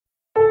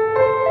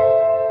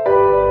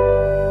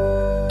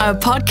A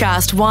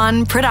Podcast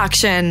One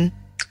production.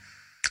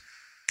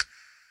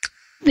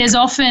 There's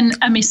often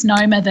a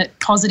misnomer that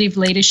positive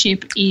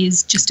leadership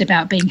is just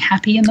about being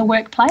happy in the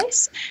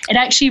workplace. It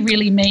actually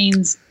really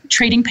means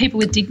treating people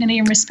with dignity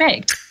and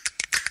respect.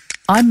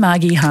 I'm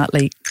Margie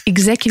Hartley,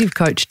 Executive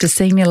Coach to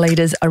senior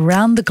leaders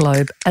around the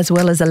globe, as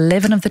well as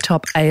 11 of the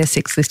top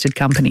ASX-listed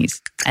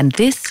companies. And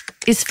this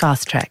is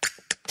Fast Track.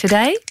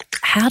 Today,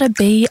 how to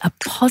be a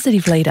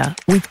positive leader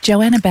with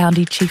Joanna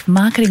Boundy, Chief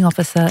Marketing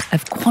Officer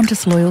of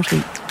Qantas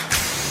Loyalty.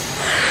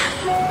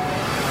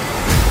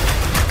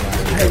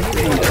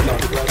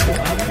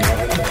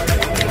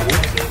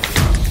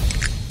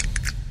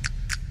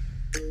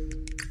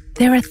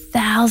 There are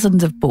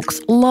thousands of books,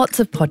 lots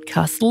of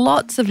podcasts,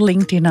 lots of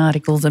LinkedIn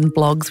articles and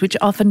blogs which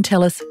often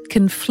tell us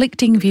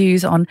conflicting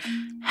views on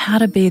how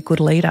to be a good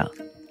leader.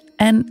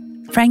 And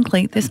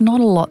frankly, there's not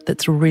a lot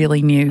that's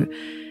really new.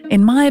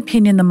 In my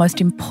opinion, the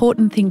most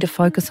important thing to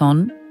focus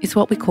on is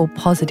what we call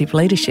positive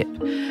leadership.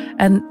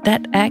 And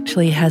that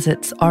actually has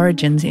its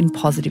origins in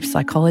positive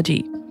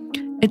psychology.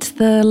 It's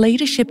the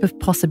leadership of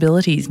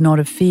possibilities, not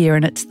of fear,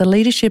 and it's the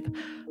leadership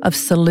of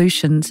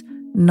solutions,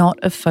 not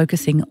of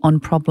focusing on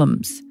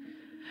problems.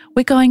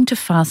 We're going to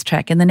Fast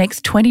Track in the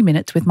next 20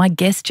 minutes with my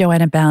guest,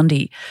 Joanna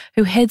Boundy,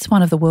 who heads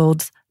one of the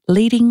world's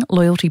leading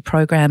loyalty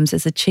programs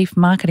as a Chief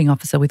Marketing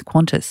Officer with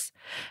Qantas.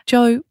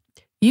 Jo,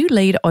 you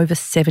lead over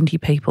 70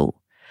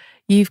 people.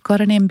 You've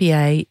got an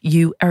MBA.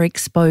 You are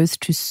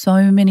exposed to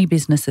so many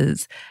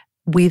businesses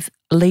with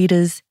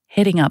leaders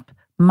heading up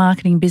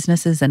marketing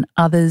businesses and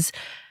others.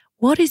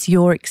 What is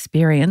your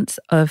experience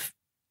of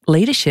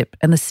leadership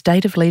and the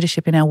state of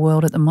leadership in our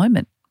world at the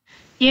moment?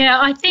 Yeah,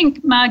 I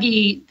think,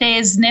 Margie,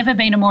 there's never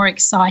been a more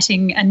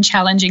exciting and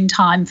challenging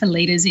time for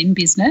leaders in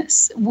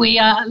business. We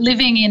are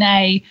living in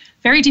a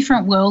very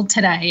different world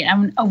today,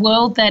 and a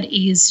world that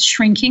is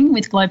shrinking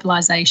with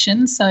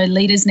globalisation. So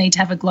leaders need to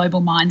have a global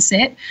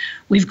mindset.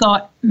 We've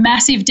got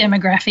massive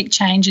demographic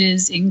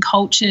changes in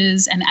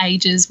cultures and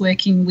ages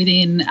working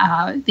within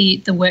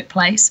the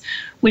workplace.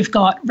 We've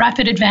got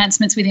rapid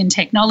advancements within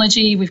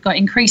technology. We've got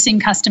increasing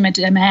customer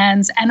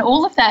demands, and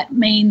all of that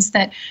means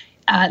that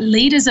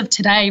leaders of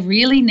today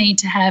really need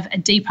to have a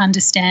deep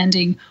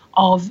understanding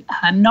of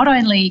not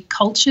only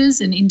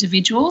cultures and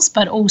individuals,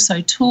 but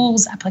also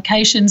tools,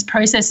 applications,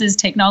 processes,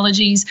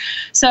 technologies.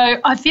 So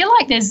I feel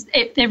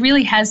like there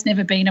really has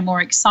never been a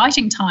more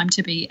exciting time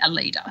to be a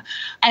leader.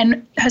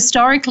 And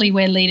historically,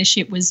 where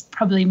leadership was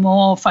probably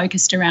more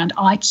focused around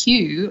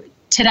IQ,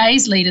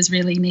 today's leaders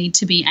really need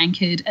to be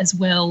anchored as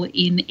well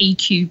in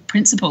EQ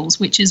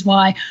principles, which is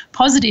why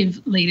positive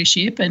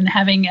leadership and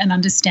having an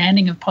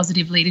understanding of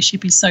positive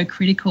leadership is so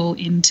critical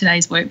in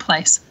today's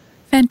workplace.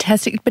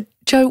 Fantastic. But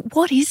Jo,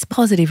 what is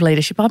positive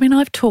leadership? I mean,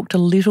 I've talked a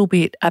little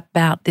bit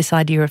about this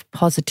idea of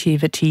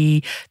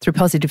positivity through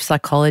positive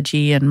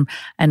psychology and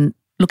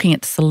looking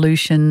at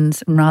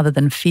solutions rather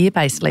than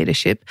fear-based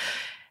leadership.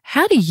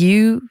 How do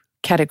you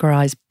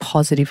categorise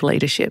positive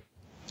leadership?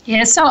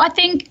 Yeah, so I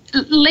think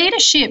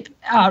leadership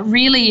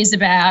really is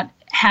about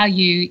how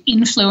you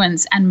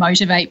influence and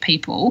motivate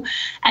people.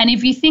 And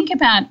if you think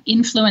about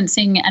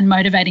influencing and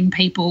motivating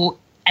people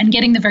and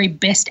getting the very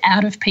best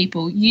out of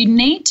people, you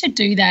need to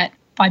do that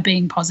by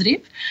being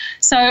positive.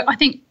 So I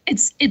think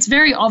it's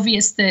very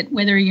obvious that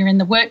whether you're in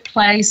the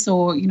workplace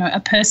or, a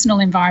personal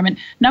environment,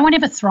 no one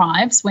ever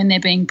thrives when they're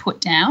being put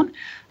down.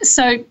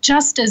 So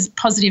just as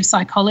positive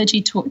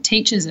psychology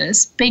teaches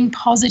us, being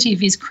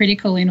positive is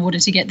critical in order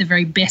to get the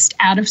very best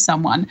out of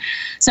someone.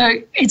 So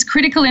it's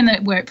critical in the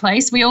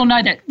workplace. We all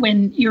know that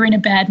when you're in a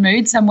bad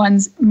mood,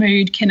 someone's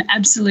mood can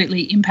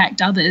absolutely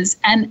impact others.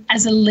 And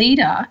as a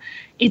leader,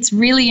 it's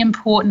really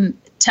important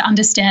to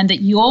understand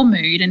that your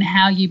mood and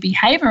how you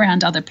behave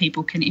around other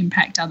people can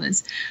impact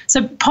others.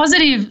 So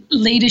positive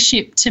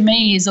leadership to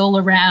me is all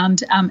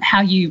around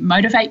how you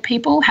motivate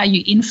people, how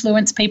you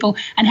influence people,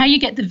 and how you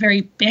get the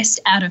very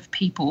best out of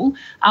people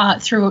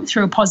through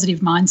a positive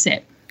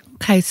mindset.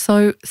 Okay,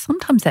 so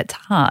sometimes that's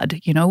hard.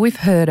 We've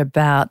heard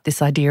about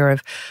this idea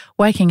of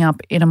waking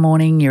up in a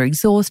morning, you're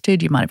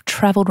exhausted, you might have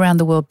travelled around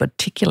the world,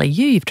 particularly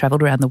you've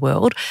travelled around the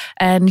world,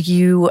 and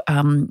you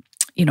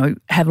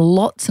have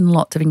lots and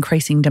lots of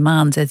increasing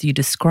demands, as you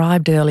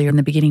described earlier in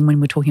the beginning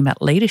when we're talking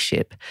about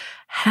leadership.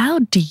 How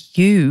do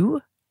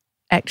you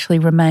actually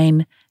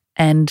remain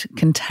and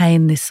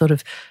contain this sort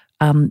of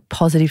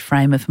positive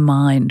frame of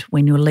mind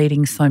when you're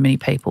leading so many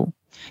people?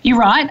 You're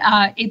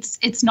right.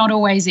 It's not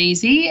always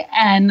easy,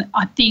 and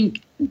I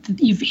think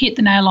you've hit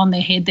the nail on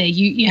the head there.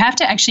 You have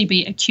to actually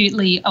be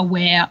acutely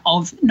aware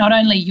of not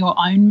only your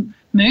own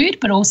mood,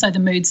 but also the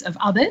moods of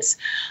others.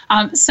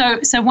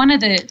 So one of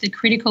the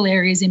critical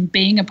areas in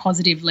being a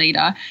positive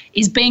leader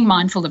is being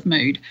mindful of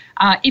mood.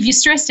 If you're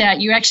stressed out,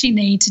 you actually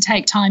need to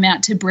take time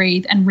out to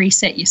breathe and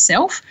reset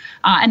yourself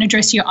and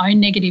address your own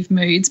negative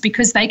moods,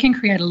 because they can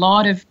create a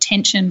lot of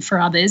tension for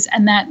others,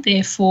 and that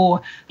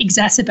therefore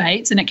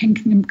exacerbates and it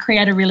can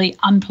create a really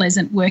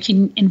unpleasant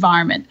working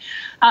environment.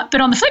 But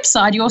on the flip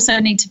side, you also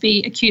need to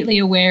be acutely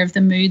aware of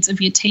the moods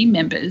of your team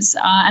members.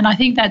 And I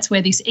think that's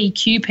where this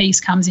EQ piece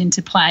comes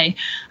into play.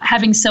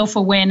 having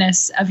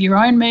self-awareness of your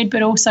own mood,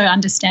 but also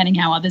understanding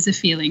how others are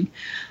feeling.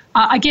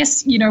 I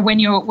guess, when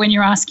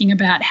you're asking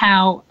about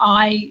how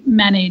I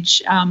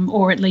manage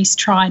or at least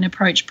try and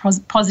approach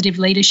positive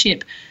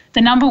leadership,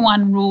 the number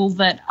one rule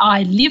that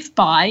I live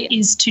by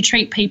is to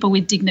treat people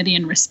with dignity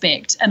and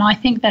respect. And I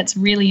think that's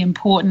really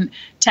important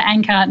to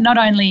anchor not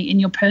only in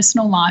your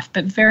personal life,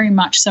 but very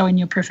much so in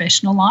your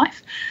professional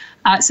life.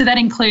 So that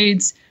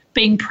includes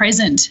being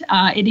present.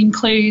 It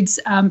includes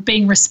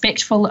being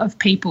respectful of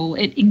people.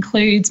 It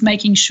includes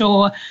making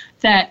sure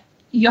that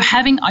you're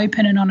having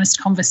open and honest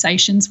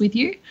conversations with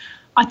you.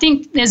 I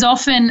think there's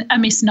often a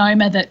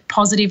misnomer that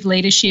positive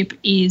leadership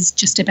is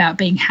just about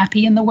being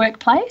happy in the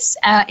workplace.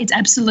 It's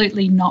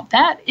absolutely not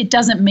that. It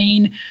doesn't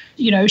mean,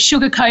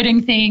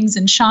 sugarcoating things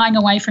and shying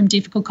away from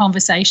difficult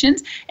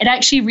conversations. It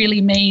actually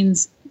really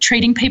means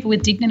treating people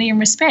with dignity and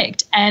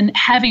respect and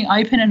having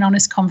open and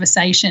honest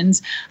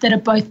conversations that are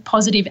both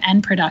positive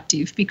and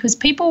productive, because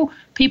people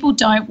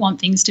don't want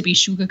things to be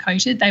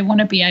sugar-coated. They want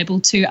to be able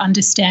to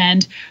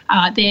understand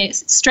their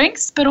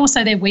strengths, but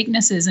also their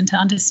weaknesses, and to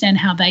understand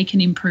how they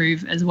can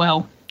improve as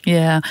well.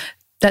 Yeah.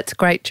 That's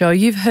great, Jo.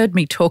 You've heard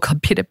me talk a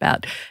bit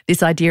about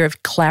this idea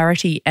of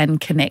clarity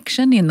and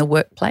connection in the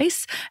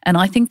workplace, and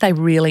I think they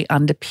really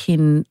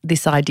underpin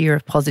this idea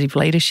of positive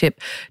leadership.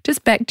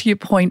 Just back to your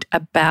point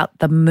about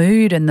the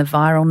mood and the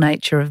viral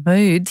nature of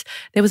moods,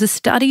 there was a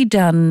study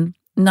done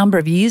a number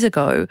of years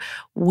ago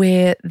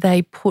where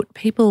they put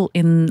people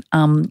in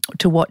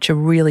to watch a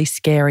really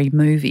scary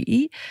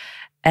movie,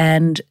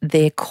 and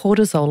their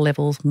cortisol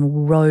levels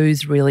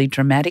rose really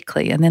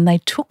dramatically. And then they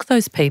took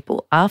those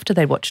people, after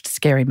they watched a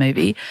scary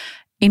movie,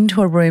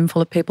 into a room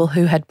full of people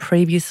who had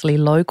previously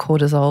low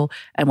cortisol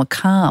and were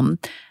calm.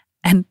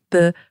 And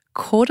the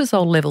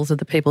cortisol levels of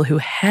the people who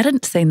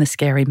hadn't seen the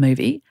scary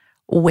movie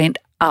went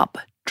up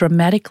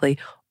dramatically,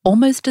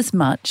 almost as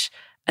much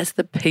as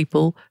the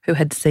people who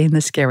had seen the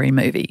scary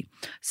movie.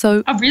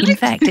 So, really? In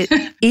fact, it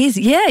is,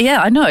 yeah,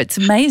 I know, it's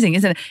amazing,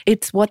 isn't it?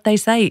 It's what they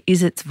say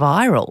is it's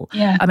viral.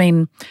 Yeah. I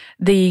mean,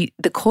 the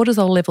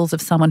cortisol levels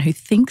of someone who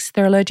thinks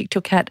they're allergic to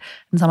a cat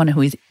and someone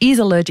who is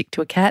allergic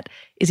to a cat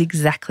is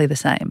exactly the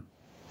same.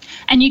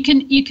 And you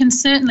can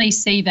certainly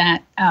see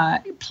that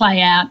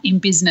play out in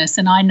business.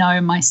 And I know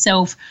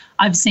myself,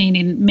 I've seen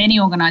in many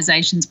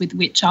organisations with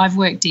which I've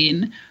worked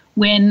in,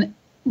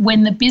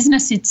 when the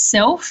business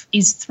itself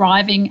is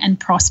thriving and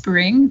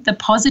prospering, the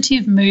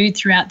positive mood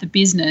throughout the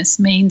business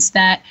means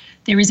that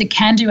there is a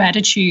can-do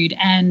attitude,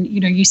 and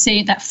you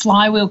see that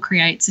flywheel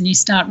creates, and you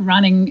start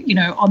running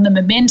on the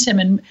momentum,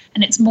 and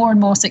it's more and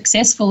more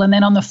successful. And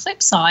then on the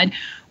flip side,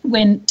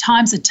 when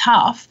times are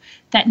tough,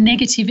 that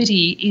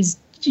negativity is,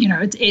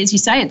 as you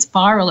say, it's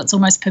viral, it's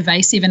almost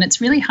pervasive, and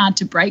it's really hard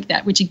to break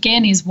that, which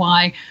again is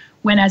why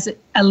when as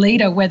a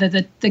leader, whether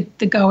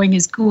the going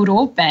is good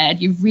or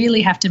bad, you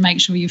really have to make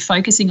sure you're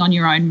focusing on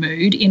your own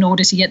mood in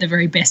order to get the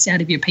very best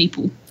out of your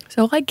people.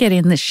 So I get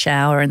in the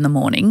shower in the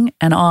morning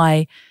and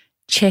I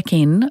check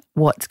in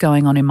what's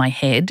going on in my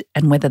head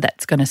and whether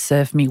that's going to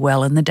serve me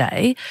well in the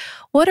day.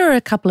 What are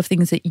a couple of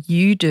things that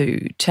you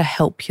do to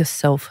help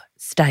yourself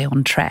stay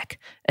on track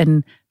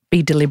and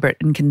be deliberate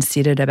and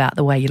considered about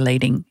the way you're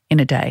leading in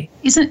a day?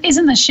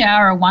 Isn't the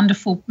shower a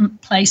wonderful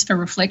place for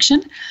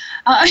reflection?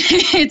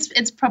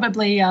 It's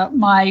probably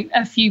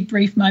a few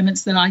brief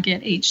moments that I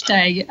get each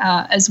day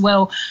as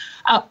well.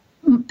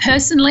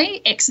 Personally,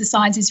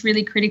 exercise is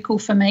really critical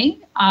for me.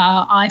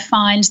 I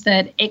find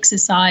that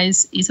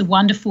exercise is a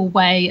wonderful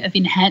way of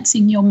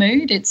enhancing your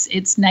mood.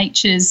 It's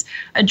nature's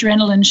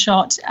adrenaline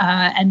shot,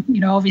 and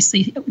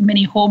obviously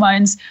many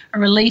hormones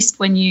are released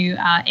when you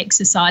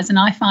exercise. And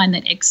I find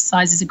that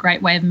exercise is a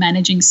great way of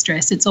managing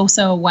stress. It's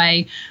also a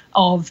way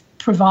of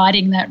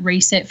providing that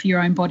reset for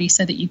your own body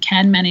so that you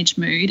can manage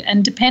mood.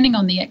 And depending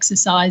on the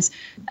exercise,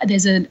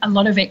 there's a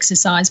lot of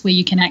exercise where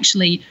you can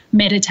actually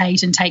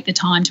meditate and take the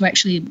time to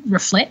actually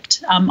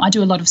reflect. I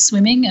do a lot of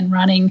swimming and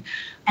running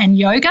and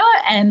yoga,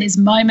 and there's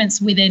moments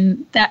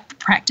within that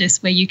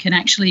practice where you can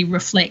actually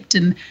reflect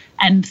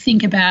and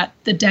think about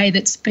the day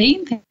that's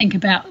been, think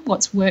about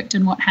what's worked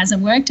and what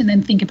hasn't worked, and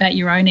then think about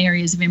your own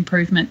areas of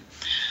improvement.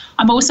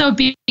 I'm also a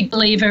big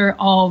believer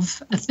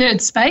of the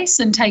third space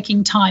and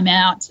taking time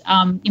out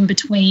in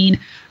between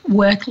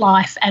work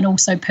life and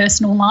also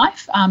personal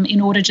life in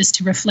order just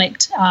to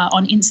reflect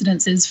on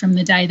incidences from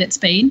the day that's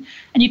been.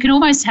 And you can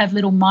almost have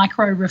little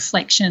micro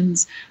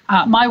reflections.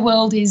 My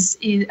world is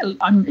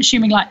I'm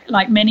assuming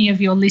like many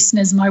of your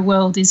listeners, my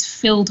world is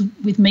filled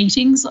with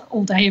meetings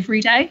all day,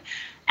 every day.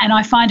 And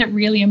I find it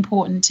really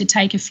important to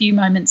take a few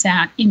moments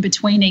out in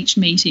between each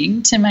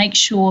meeting to make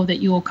sure that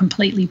you're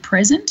completely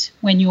present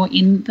when you're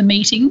in the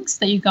meetings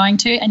that you're going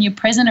to, and you're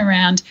present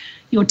around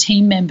your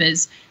team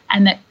members,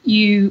 and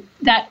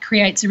that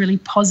creates a really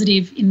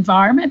positive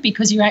environment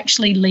because you're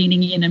actually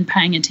leaning in and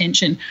paying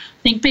attention.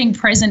 I think being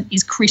present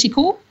is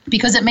critical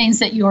because it means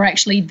that you're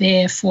actually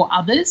there for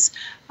others.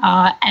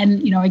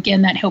 And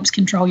again, that helps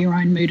control your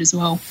own mood as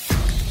well.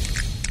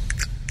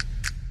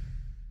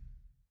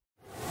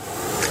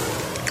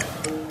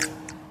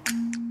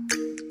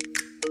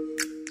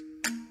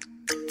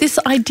 This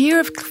idea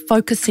of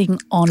focusing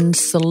on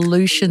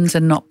solutions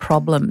and not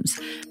problems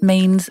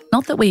means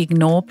not that we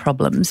ignore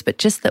problems, but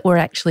just that we're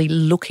actually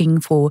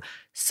looking for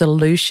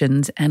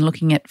solutions and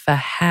looking at for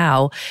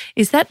how.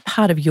 Is that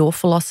part of your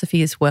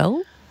philosophy as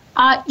well?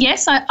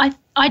 Yes,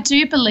 I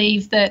do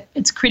believe that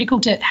it's critical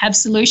to have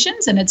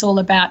solutions, and it's all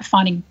about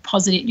finding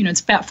positive,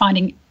 it's about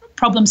finding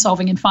problem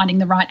solving and finding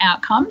the right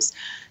outcomes.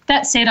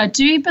 That said, I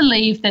do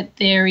believe that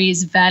there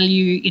is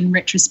value in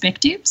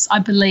retrospectives. I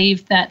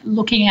believe that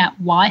looking at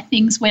why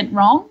things went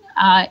wrong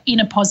in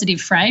a positive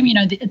frame,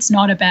 it's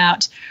not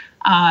about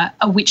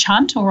a witch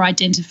hunt or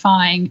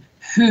identifying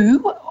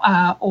who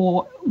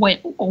or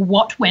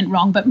what went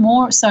wrong, but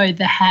more so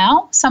the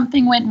how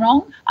something went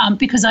wrong,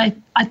 because I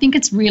think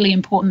it's really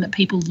important that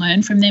people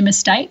learn from their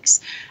mistakes.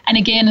 And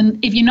again,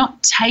 if you're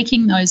not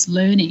taking those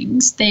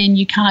learnings, then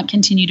you can't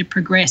continue to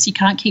progress. You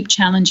can't keep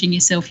challenging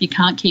yourself. You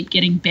can't keep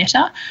getting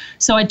better.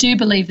 So I do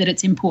believe that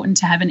it's important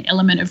to have an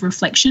element of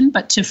reflection,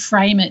 but to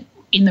frame it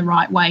in the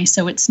right way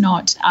so it's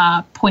not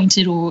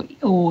pointed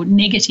or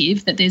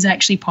negative, that there's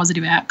actually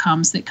positive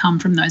outcomes that come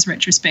from those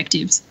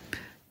retrospectives.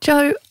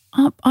 Jo,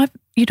 I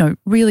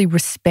really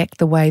respect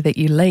the way that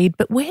you lead,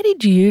 but where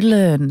did you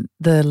learn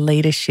the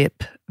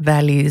leadership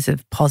values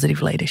of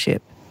positive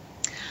leadership?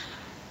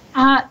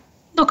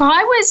 Look,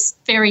 I was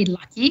very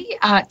lucky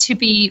to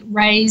be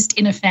raised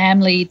in a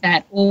family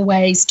that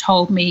always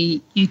told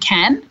me you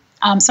can.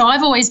 So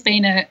I've always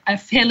been a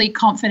fairly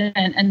confident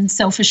and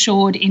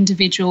self-assured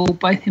individual,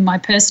 both in my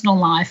personal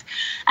life,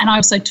 and I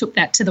also took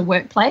that to the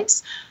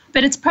workplace.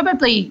 But it's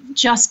probably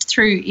just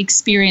through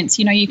experience.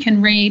 You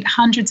can read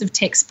hundreds of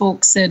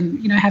textbooks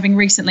and, having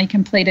recently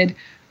completed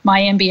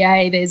my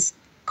MBA, there's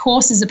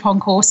courses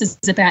upon courses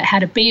about how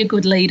to be a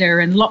good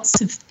leader and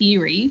lots of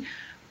theory.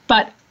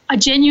 But I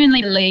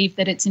genuinely believe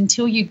that it's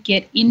until you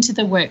get into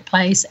the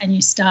workplace and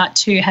you start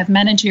to have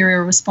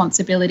managerial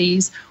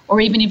responsibilities, or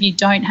even if you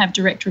don't have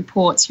direct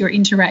reports, your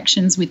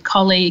interactions with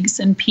colleagues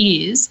and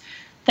peers,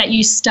 that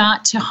you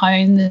start to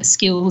hone the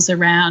skills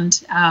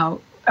around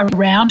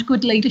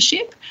good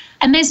leadership.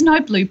 And there's no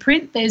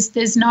blueprint,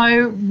 there's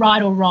no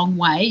right or wrong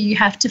way. You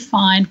have to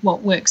find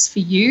what works for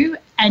you,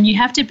 and you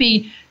have to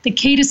be, the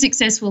key to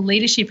successful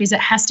leadership is it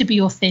has to be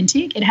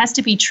authentic, it has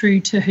to be true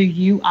to who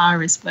you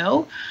are as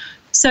well.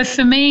 So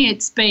for me,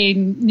 it's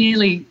been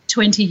nearly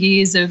 20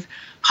 years of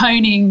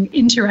honing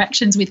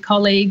interactions with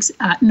colleagues,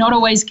 not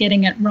always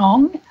getting it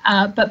wrong,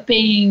 but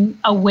being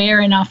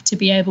aware enough to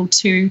be able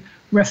to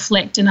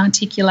reflect and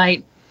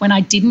articulate when I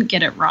didn't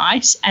get it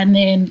right, and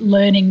then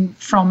learning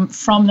from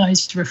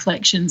those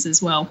reflections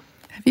as well.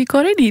 Have you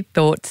got any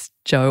thoughts,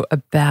 Jo,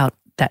 about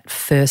that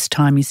first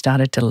time you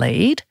started to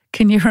lead?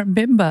 Can you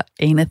remember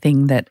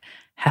anything that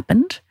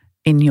happened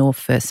in your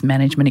first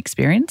management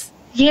experience?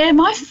 Yeah,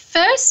 my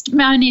first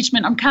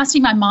management, I'm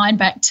casting my mind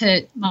back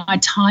to my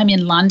time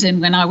in London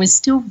when I was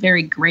still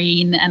very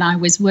green and I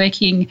was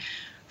working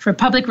for a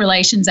public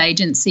relations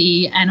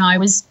agency, and I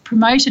was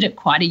promoted at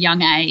quite a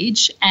young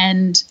age,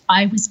 and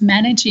I was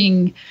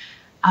managing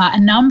a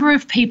number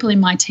of people in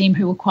my team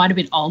who were quite a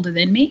bit older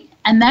than me.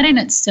 And that in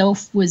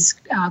itself was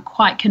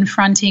quite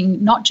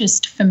confronting, not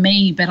just for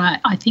me, but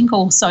I think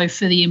also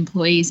for the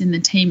employees in the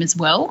team as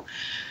well.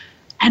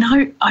 And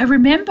I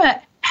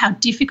remember how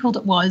difficult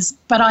it was,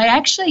 but I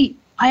actually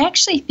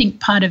think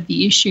part of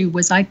the issue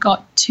was I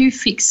got too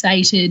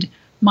fixated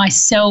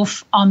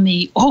myself on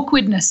the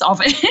awkwardness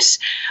of it,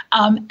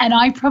 and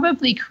I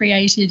probably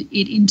created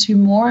it into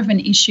more of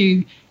an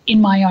issue in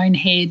my own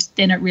head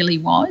than it really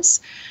was.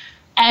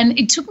 And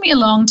it took me a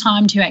long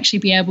time to actually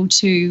be able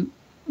to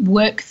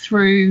work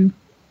through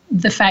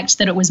the fact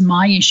that it was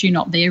my issue,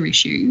 not their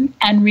issue,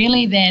 and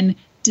really then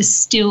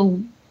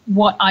distill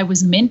what I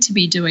was meant to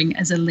be doing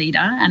as a leader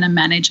and a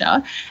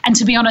manager. And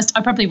to be honest,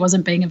 I probably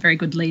wasn't being a very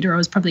good leader. I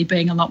was probably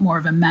being a lot more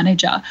of a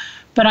manager.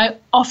 But I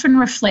often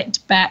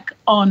reflect back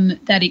on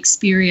that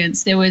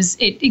experience.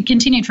 It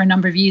continued for a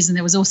number of years, and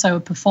there was also a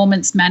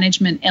performance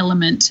management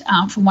element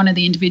for one of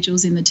the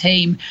individuals in the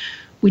team,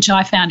 which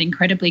I found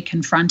incredibly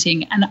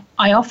confronting. And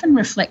I often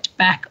reflect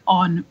back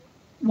on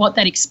what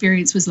that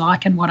experience was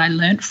like and what I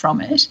learnt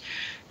from it.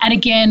 And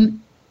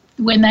again,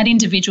 when that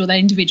individual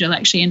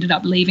actually ended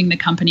up leaving the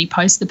company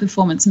post the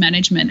performance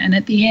management. And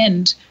at the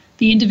end,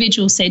 the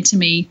individual said to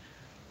me,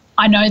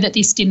 I know that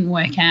this didn't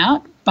work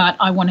out, but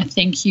I want to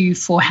thank you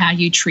for how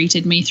you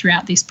treated me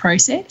throughout this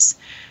process.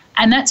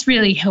 And that's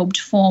really helped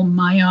form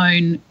my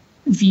own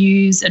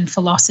views and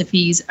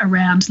philosophies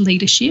around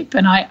leadership.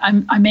 And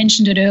I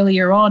mentioned it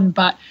earlier on,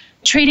 but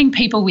treating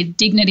people with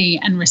dignity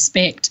and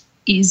respect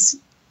is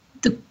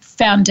the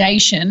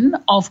foundation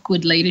of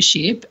good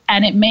leadership,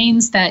 and it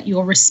means that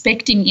you're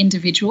respecting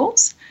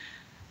individuals,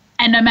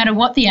 and no matter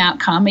what the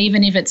outcome,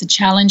 even if it's a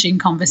challenging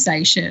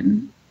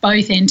conversation,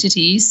 both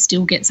entities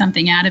still get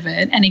something out of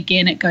it. And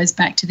again, it goes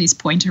back to this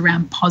point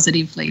around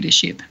positive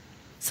leadership.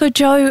 So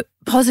Jo,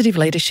 positive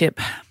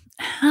leadership,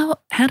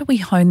 how do we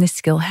hone this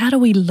skill? How do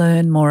we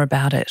learn more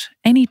about it?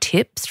 Any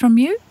tips from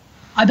you?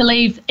 I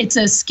believe it's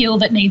a skill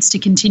that needs to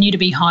continue to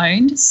be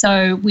honed.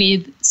 So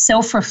with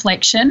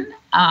self-reflection,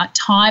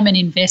 time and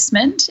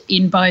investment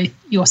in both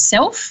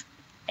yourself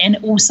and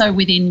also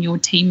within your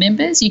team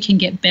members. You can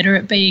get better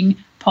at being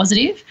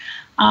positive.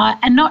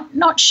 And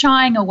not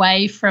shying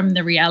away from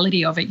the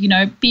reality of it.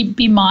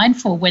 Be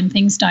mindful when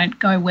things don't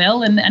go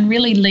well and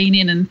really lean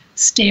in and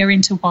stare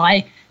into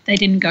why they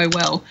didn't go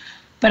well.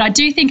 But I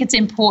do think it's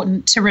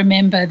important to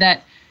remember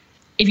that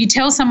if you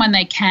tell someone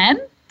they can,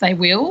 they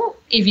will.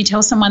 If you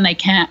tell someone they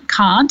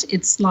can't,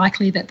 it's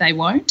likely that they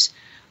won't.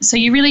 So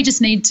you really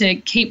just need to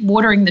keep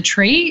watering the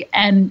tree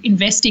and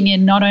investing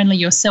in not only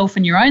yourself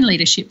and your own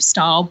leadership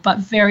style, but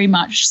very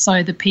much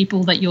so the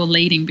people that you're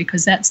leading,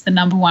 because that's the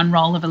number one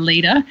role of a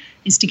leader,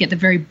 is to get the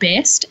very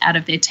best out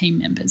of their team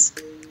members.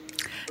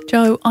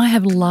 Jo, I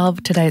have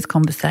loved today's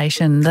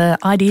conversation, the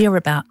idea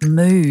about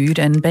mood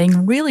and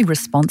being really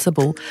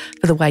responsible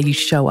for the way you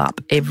show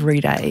up every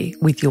day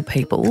with your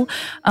people,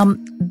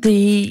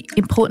 the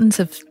importance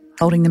of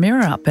holding the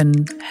mirror up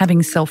and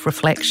having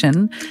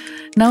self-reflection,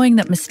 knowing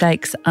that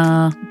mistakes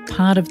are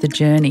part of the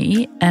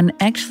journey, and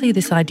actually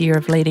this idea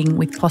of leading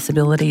with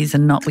possibilities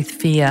and not with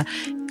fear.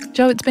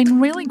 Jo, it's been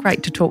really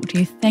great to talk to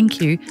you. Thank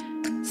you.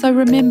 So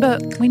remember,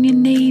 when you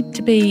need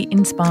to be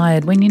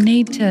inspired, when you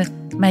need to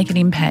make an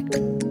impact,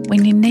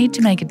 when you need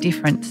to make a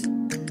difference,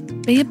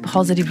 be a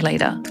positive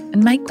leader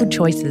and make good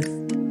choices.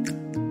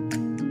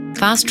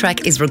 Fast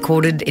Track is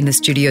recorded in the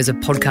studios of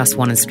Podcast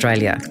One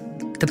Australia.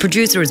 The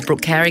producer is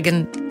Brooke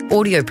Carrigan,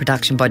 audio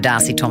production by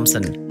Darcy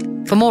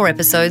Thompson. For more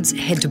episodes,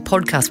 head to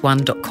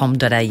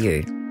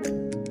podcastone.com.au.